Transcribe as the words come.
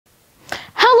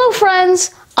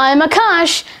friends, I'm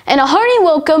Akash, and a hearty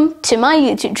welcome to my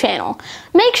YouTube channel.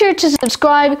 Make sure to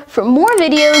subscribe for more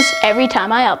videos every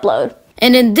time I upload.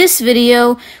 And in this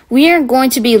video, we are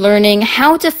going to be learning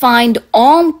how to find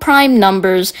all prime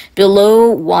numbers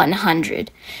below 100.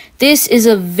 This is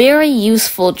a very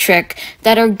useful trick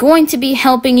that are going to be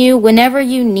helping you whenever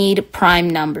you need prime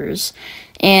numbers.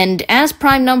 And as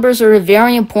prime numbers are a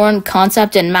very important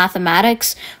concept in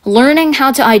mathematics, learning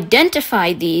how to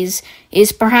identify these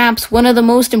is perhaps one of the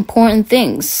most important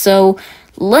things. So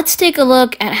let's take a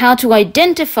look at how to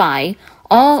identify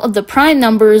all of the prime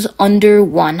numbers under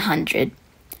 100.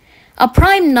 A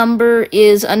prime number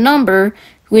is a number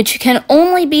which can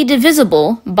only be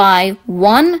divisible by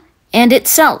 1 and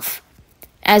itself.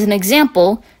 As an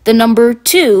example, the number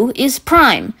 2 is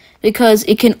prime because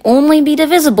it can only be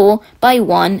divisible by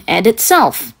 1 and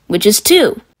itself, which is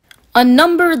 2. A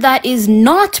number that is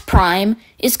not prime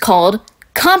is called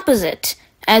composite,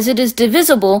 as it is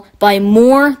divisible by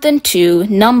more than 2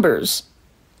 numbers.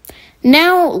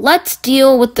 Now let's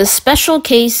deal with the special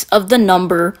case of the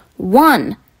number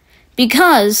 1,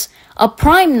 because a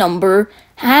prime number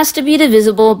has to be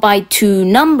divisible by 2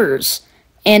 numbers,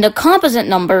 and a composite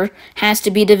number has to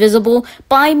be divisible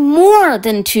by more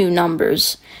than 2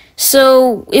 numbers.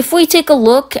 So if we take a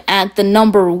look at the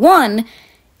number 1,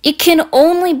 it can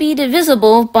only be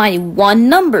divisible by 1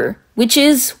 number, which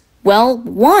is, well,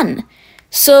 1.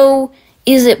 So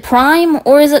is it prime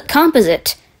or is it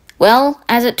composite? Well,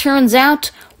 as it turns out,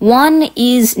 1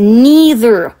 is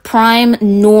neither prime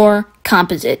nor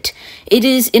composite. It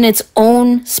is in its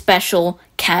own special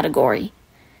category.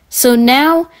 So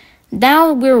now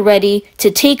we're ready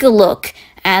to take a look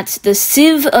at the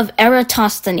sieve of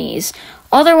Eratosthenes,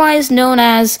 otherwise known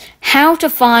as how to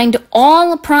find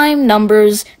all prime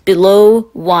numbers below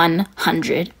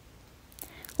 100.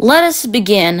 Let us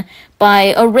begin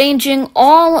by arranging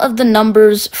all of the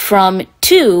numbers from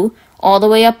 2 all the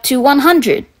way up to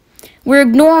 100. We're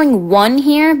ignoring 1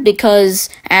 here because,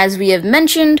 as we have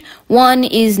mentioned, 1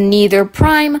 is neither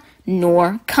prime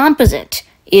nor composite.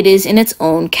 It is in its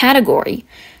own category.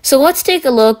 So let's take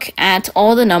a look at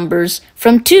all the numbers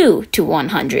from 2 to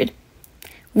 100.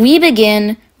 We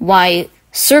begin by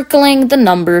circling the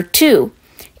number 2.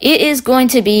 It is going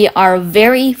to be our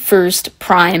very first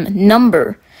prime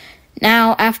number.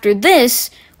 Now, after this,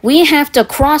 we have to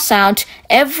cross out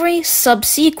every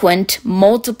subsequent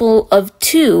multiple of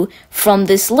 2 from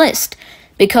this list,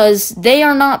 because they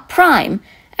are not prime,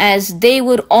 as they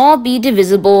would all be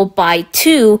divisible by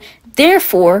 2,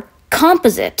 therefore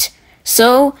composite.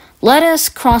 So let us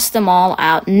cross them all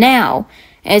out now.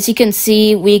 As you can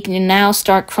see, we can now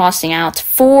start crossing out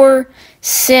 4,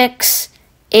 6,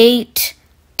 8,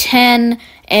 10,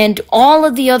 and all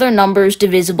of the other numbers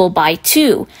divisible by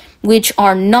 2, which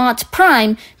are not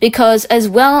prime because, as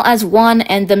well as 1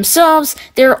 and themselves,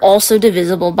 they're also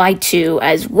divisible by 2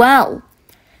 as well.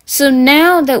 So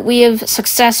now that we have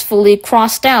successfully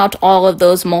crossed out all of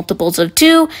those multiples of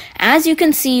 2, as you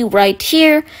can see right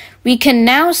here, we can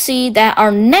now see that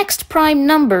our next prime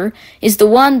number is the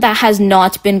one that has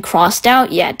not been crossed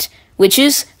out yet, which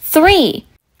is 3.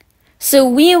 So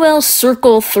we will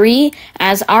circle 3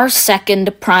 as our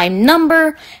second prime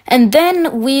number, and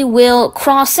then we will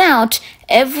cross out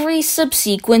every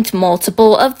subsequent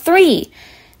multiple of 3.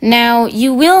 Now,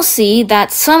 you will see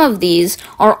that some of these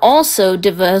are also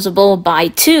divisible by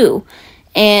 2.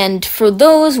 And for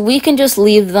those, we can just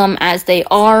leave them as they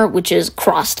are, which is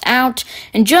crossed out,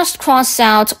 and just cross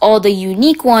out all the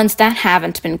unique ones that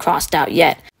haven't been crossed out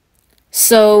yet.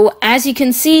 So, as you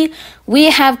can see, we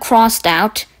have crossed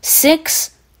out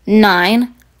 6,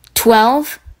 9,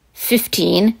 12,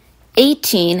 15,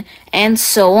 18, and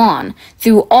so on,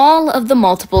 through all of the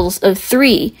multiples of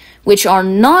 3, which are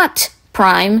not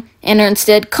prime and are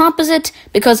instead composite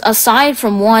because aside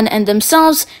from 1 and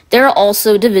themselves, they're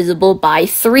also divisible by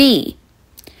 3.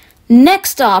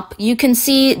 Next up, you can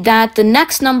see that the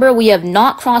next number we have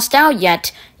not crossed out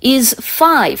yet is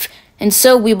 5, and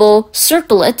so we will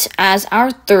circle it as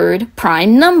our third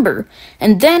prime number,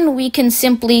 and then we can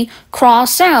simply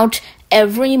cross out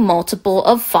every multiple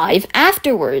of 5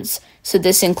 afterwards. So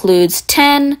this includes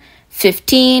 10,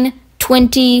 15,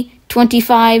 20,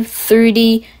 25,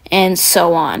 30, and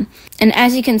so on. And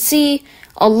as you can see,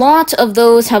 a lot of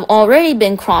those have already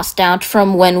been crossed out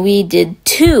from when we did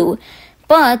 2.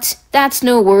 But that's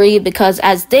no worry, because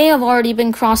as they have already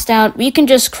been crossed out, we can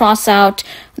just cross out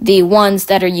the ones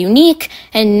that are unique,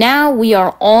 and now we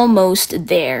are almost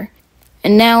there.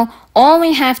 And now all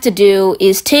we have to do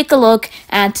is take a look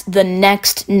at the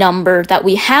next number that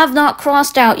we have not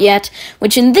crossed out yet,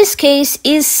 which in this case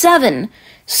is 7.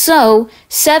 So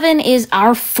 7 is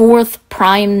our fourth prime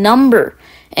prime number.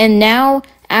 And now,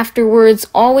 afterwards,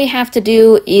 all we have to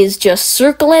do is just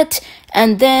circle it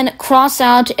and then cross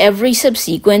out every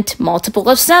subsequent multiple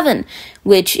of 7,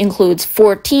 which includes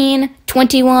 14,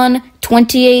 21,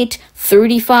 28,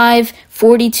 35,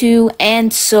 42,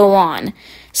 and so on.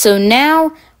 So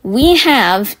now we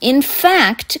have, in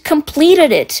fact,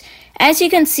 completed it. As you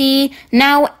can see,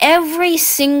 now every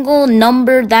single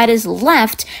number that is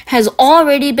left has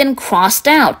already been crossed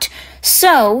out.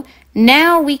 So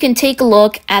now we can take a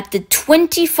look at the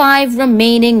 25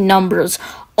 remaining numbers,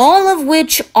 all of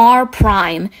which are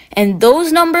prime. And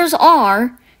those numbers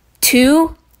are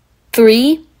 2,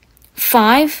 3,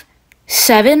 5,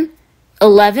 7,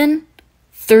 11,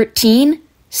 13,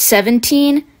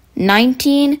 17,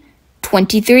 19,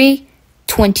 23,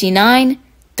 29,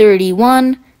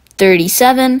 31,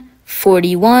 37,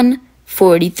 41,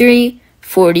 43,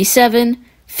 47,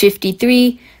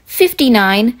 53,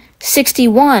 59,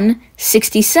 61,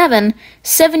 67,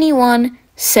 71,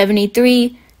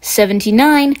 73,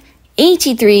 79,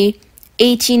 83,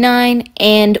 89,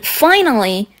 and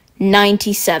finally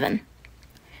 97.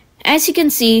 As you can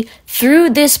see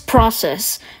through this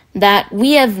process that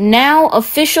we have now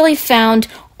officially found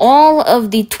all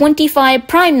of the 25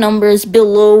 prime numbers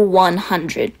below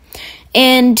 100.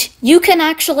 And you can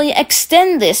actually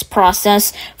extend this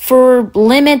process for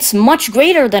limits much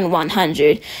greater than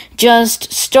 100.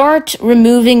 Just start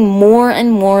removing more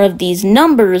and more of these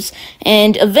numbers,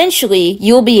 and eventually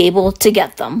you'll be able to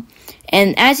get them.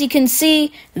 And as you can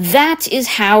see, that is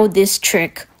how this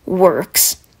trick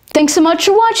works. Thanks so much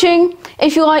for watching.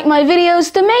 If you like my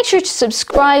videos, then make sure to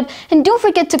subscribe, and don't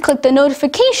forget to click the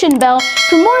notification bell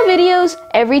for more videos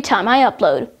every time I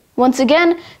upload. Once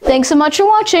again, thanks so much for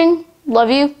watching. Love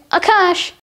you,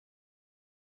 Akash.